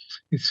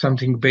 It's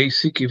something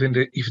basic, even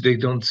if they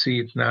don't see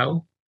it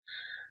now.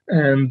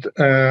 And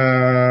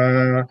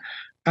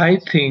I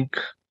think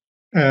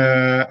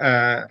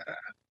I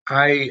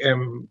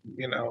am,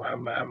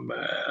 I'm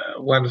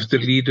one of the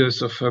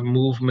leaders of a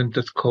movement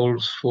that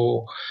calls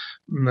for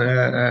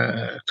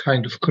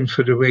kind of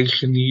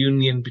confederation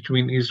union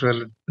between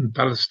Israel and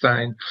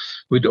Palestine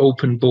with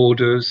open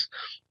borders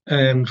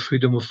and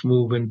freedom of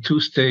movement. 2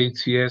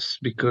 states, yes,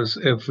 because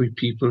every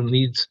people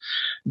needs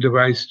the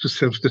rights to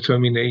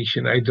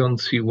self-determination. I don't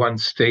see one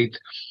state,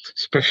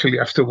 especially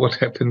after what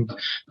happened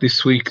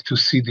this week, to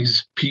see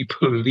these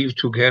people live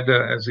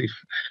together as if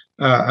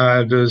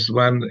there's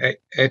one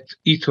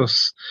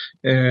ethos.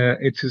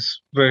 It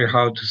is very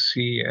hard to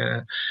see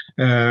a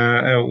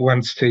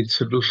one-state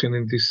solution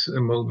in this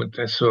moment.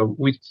 So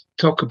we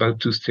talk about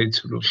 2-state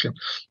solution,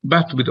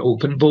 but with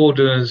open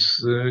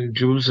borders,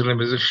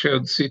 Jerusalem is a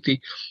shared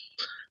city.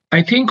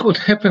 I think what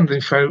happened,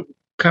 if I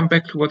come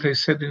back to what I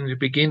said in the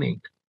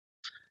beginning,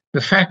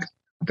 the fact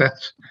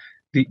that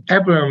the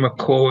Abraham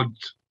Accord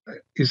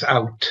is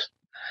out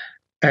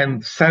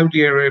and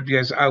Saudi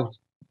Arabia is out,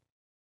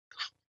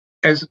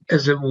 as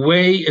a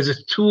way, as a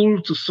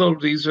tool to solve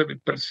the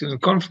Israeli-Palestinian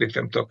conflict,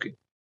 I'm talking.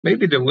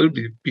 Maybe there will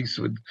be peace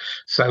with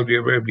Saudi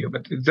Arabia,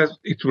 but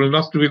it will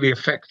not really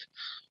affect.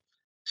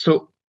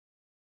 So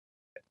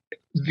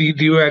the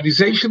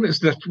realization is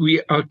that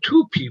we are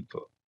 2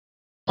 people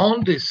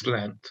on this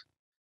land,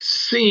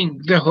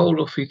 seeing the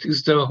whole of it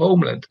is their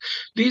homeland.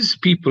 These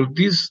people,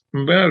 these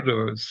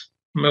murderers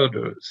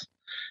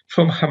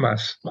from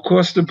Hamas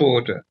across the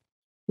border,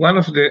 one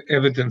of the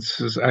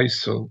evidences I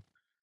saw,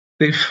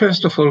 they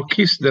first of all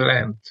kissed the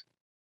land.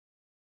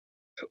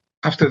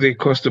 after they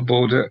crossed the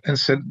border and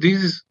said,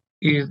 this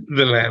is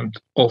the land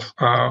of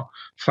our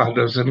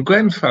fathers and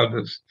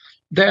grandfathers.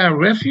 They are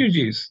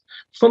refugees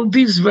from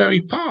these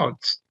very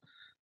parts.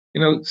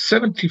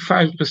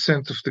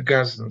 75% of the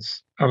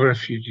Gazans are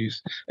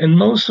refugees, and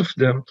most of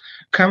them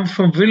come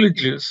from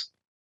villages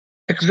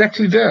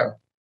exactly there.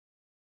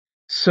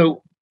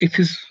 So it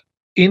is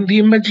in the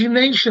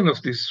imagination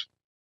of these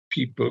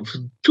people,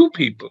 two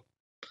people,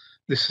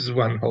 this is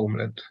one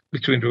homeland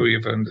between the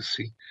river and the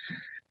sea.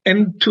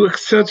 And to a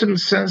certain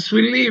sense,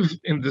 we live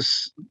in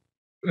this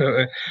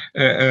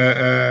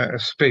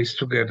space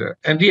together.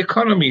 And the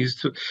economy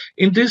is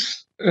in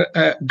this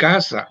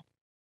Gaza,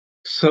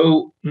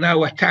 so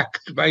now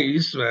attacked by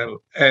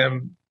Israel,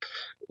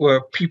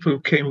 where people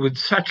came with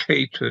such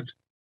hatred,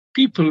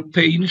 people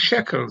pay in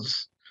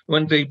shekels.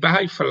 When they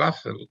buy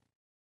falafel,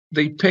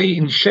 they pay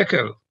in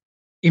shekel,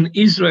 in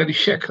Israeli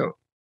shekel.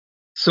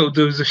 So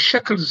there is a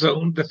shekel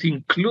zone that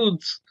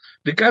includes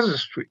the Gaza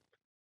Strip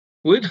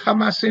with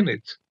Hamas in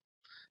it.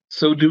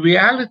 So the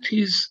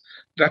realities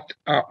that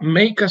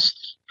make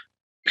us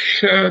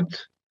shared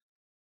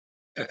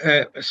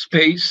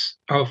space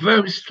are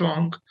very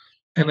strong.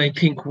 And I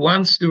think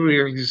once the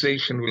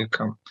realization will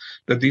come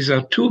that these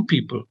are two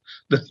people,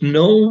 that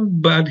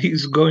nobody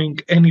is going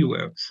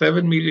anywhere,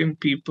 7 million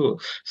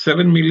people,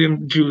 7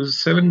 million Jews,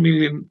 7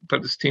 million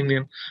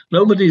Palestinians,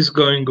 nobody is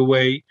going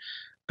away.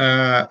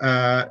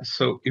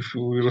 So if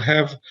we will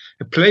have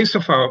a place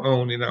of our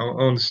own in our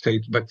own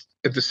state, but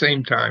at the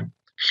same time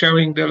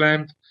sharing the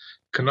land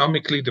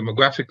economically,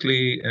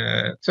 demographically,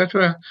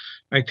 etc.,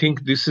 I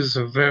think this is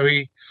a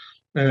very,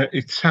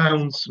 it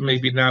sounds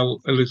maybe now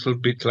a little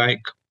bit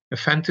like a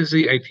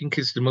fantasy. I think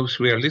it's the most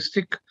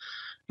realistic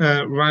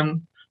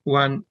one,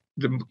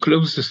 the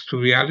closest to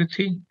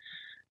reality.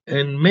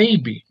 And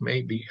maybe,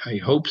 I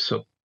hope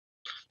so.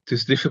 It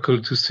is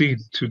difficult to see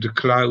to the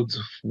clouds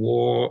of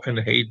war and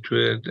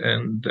hatred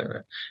and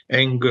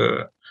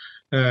anger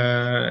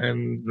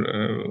and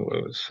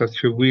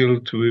such a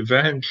will to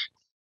revenge.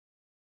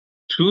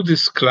 Through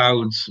these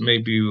clouds,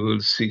 maybe we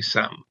will see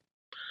some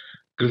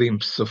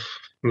glimpse of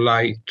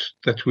light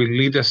that will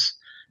lead us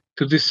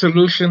to the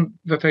solution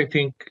that I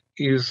think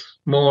is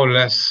more or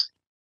less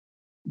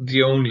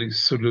the only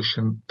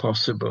solution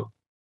possible.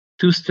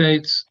 Two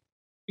states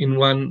in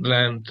one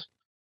land,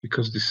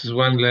 because this is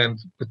one land,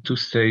 but two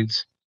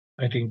states.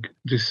 I think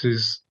this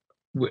is,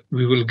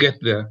 we will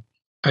get there.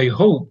 I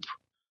hope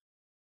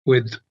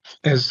with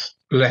as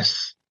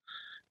less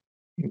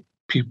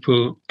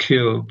people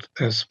killed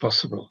as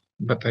possible,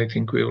 but I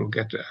think we will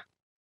get there.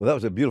 Well, that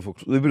was a beautiful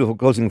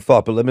closing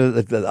thought. But let me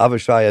let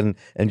Avishai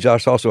and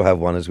Josh also have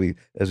one as we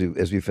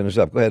finish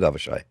up. Go ahead,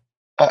 Avishai.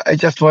 I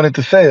just wanted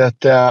to say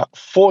that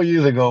 4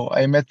 years ago,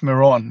 I met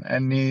Meron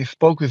and he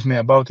spoke with me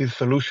about his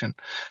solution.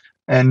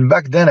 And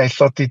back then I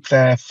thought it's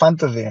a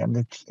fantasy and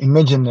it's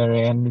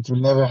imaginary and it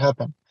will never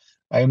happen,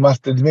 I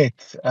must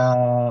admit.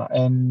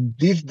 And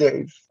these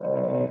days,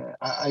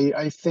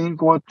 I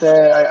think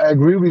I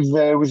agree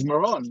with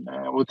Meron,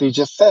 what he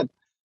just said.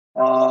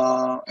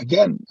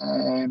 Again,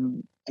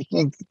 I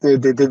think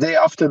the day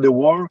after the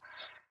war,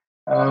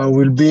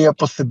 will be a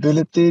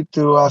possibility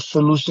to a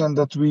solution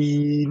that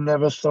we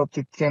never thought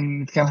it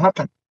can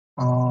happen.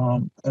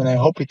 And I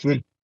hope it will.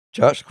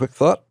 Josh, quick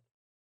thought.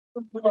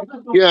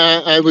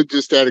 Yeah, I would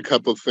just add a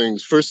couple of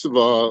things. First of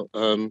all,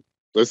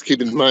 let's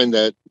keep in mind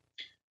that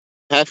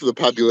half of the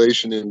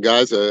population in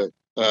Gaza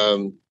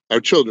are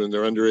children.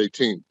 They're under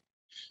 18.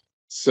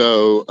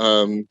 So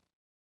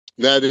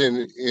that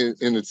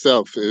in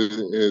itself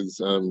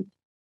is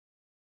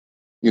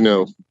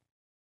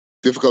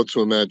difficult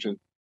to imagine.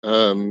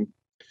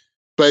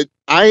 But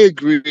I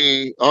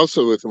agree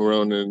also with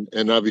Meron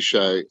and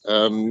Avishai.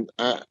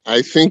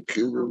 I think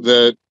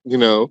that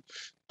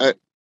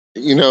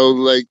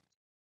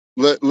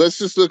let's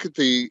just look at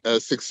the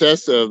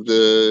success of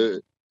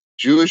the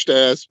Jewish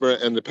diaspora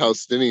and the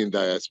Palestinian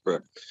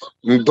diaspora.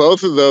 I mean,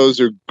 both of those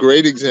are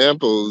great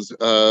examples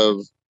of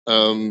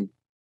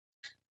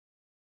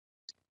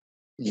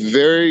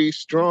very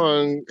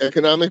strong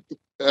economic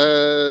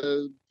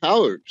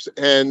powers,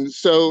 and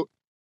so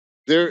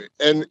there.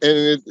 And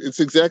it's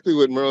exactly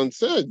what Meron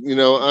said.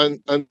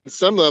 On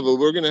some level,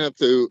 we're going to have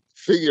to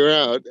figure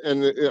out.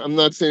 And I'm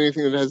not saying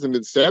anything that hasn't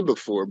been said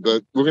before,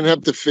 but we're going to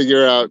have to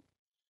figure out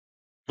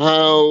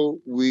how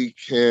we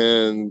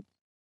can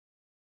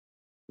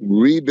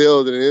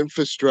rebuild an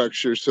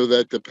infrastructure so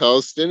that the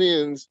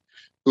Palestinians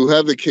who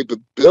have the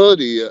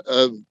capability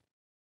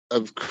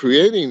of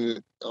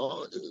creating,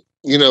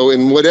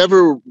 in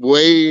whatever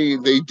way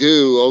they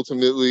do,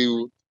 ultimately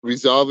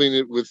resolving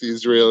it with the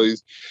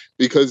Israelis,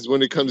 because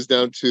when it comes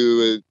down to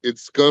it,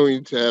 it's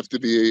going to have to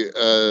be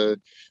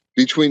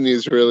between the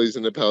Israelis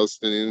and the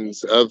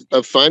Palestinians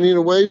of finding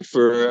a way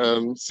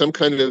for some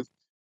kind of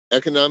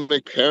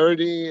economic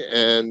parity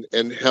and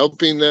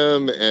helping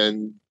them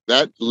and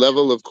that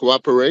level of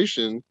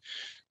cooperation,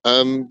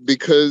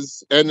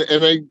 because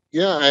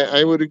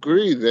I would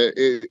agree that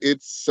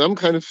it's some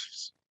kind of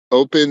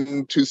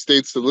open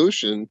two-state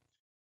solution,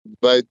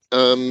 but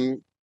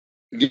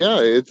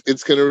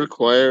it's going to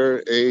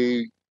require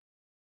a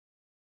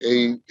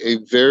a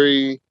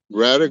very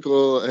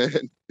radical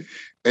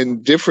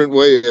and different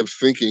way of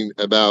thinking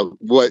about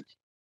what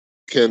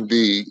can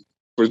be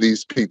for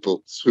these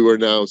peoples who are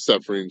now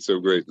suffering so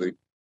greatly.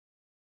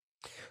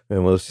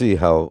 And we'll see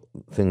how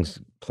things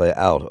play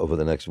out over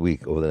the next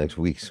week, over the next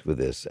weeks with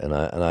this. And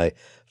I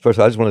first,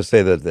 I just want to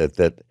say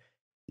that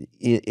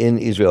in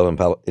Israel and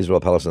Palestine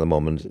at the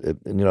moment,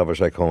 Nir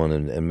Avishai Cohen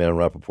and Meron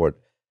Rapoport,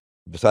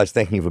 besides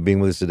thanking you for being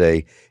with us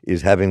today,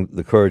 is having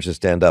the courage to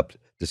stand up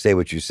to say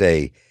what you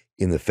say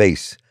in the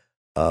face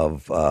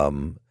of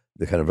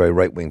the kind of very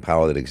right-wing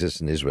power that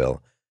exists in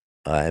Israel,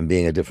 and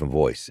being a different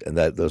voice. And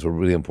that those are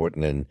really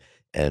important,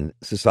 and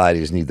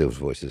societies need those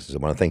voices. So I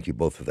want to thank you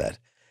both for that.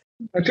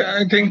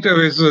 I think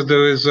there is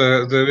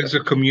a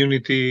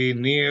community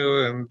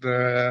near, and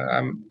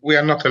we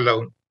are not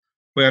alone.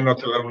 We are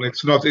not alone.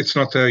 It's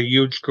not a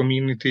huge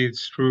community.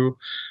 It's true,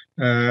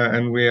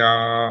 and we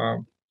are,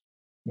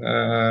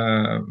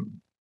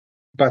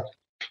 but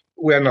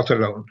we are not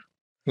alone.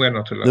 We are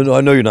not alone. No,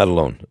 I know you're not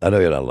alone. I know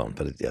you're not alone.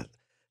 But yeah,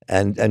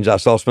 and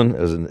Josh Saltzman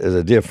is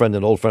a dear friend,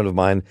 an old friend of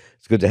mine.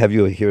 It's good to have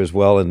you here as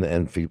well,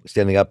 and for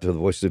standing up to the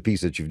Voices of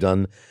Peace that you've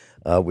done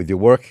with your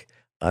work.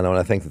 And I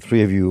want to thank the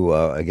three of you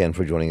again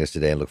for joining us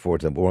today, and look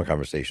forward to more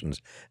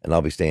conversations. And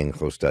I'll be staying in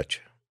close touch.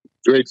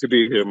 Great to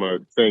be here,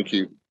 Mark. Thank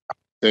you.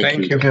 Thank you.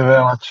 Thank you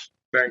very much.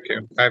 Thank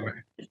you.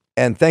 Bye-bye.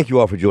 And thank you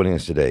all for joining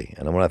us today.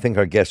 And I want to thank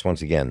our guests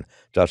once again,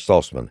 Josh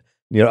Saltzman,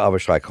 Nir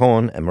Avishai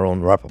Cohen, and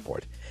Meron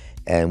Rapoport.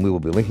 And we will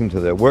be linking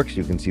to their work so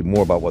you can see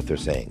more about what they're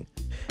saying.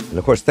 And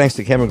of course, thanks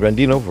to Cameron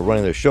Grandino for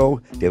running their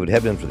show, David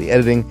Hebden for the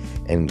editing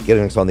and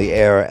getting us on the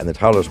air, and the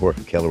tireless work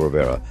of Kayla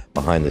Rivera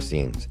behind the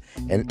scenes.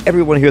 And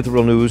everyone here at The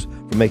Real News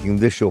for making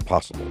this show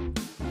possible.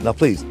 Now,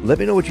 please, let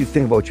me know what you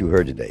think about what you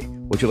heard today,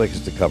 what you'd like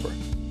us to cover.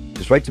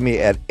 Just write to me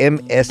at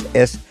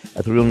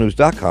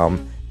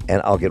mss@therealnews.com,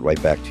 and I'll get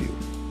right back to you.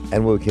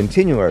 And we'll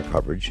continue our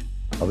coverage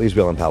of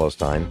Israel and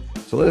Palestine,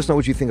 so let us know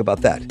what you think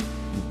about that.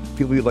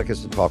 People you'd like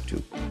us to talk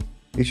to,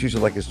 issues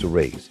you'd like us to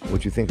raise,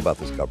 what you think about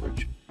this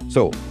coverage.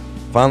 So,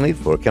 finally,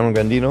 for Cameron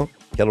Grandino,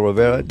 Kayla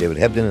Rivera, David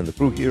Hebden, and the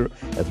crew here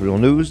at The Real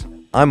News,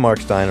 I'm Marc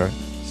Steiner.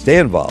 Stay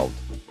involved,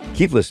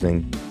 keep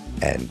listening,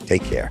 and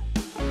take care.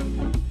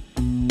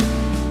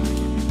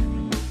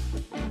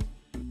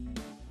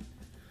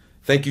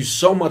 Thank you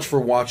so much for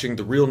watching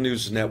The Real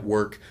News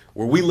Network,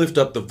 where we lift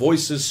up the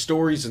voices,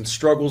 stories, and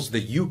struggles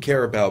that you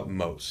care about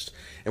most.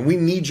 And we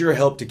need your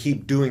help to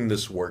keep doing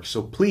this work,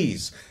 so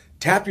please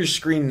tap your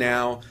screen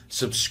now,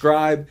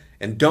 subscribe,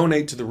 and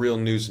donate to The Real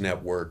News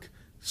Network.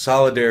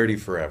 Solidarity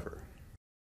forever.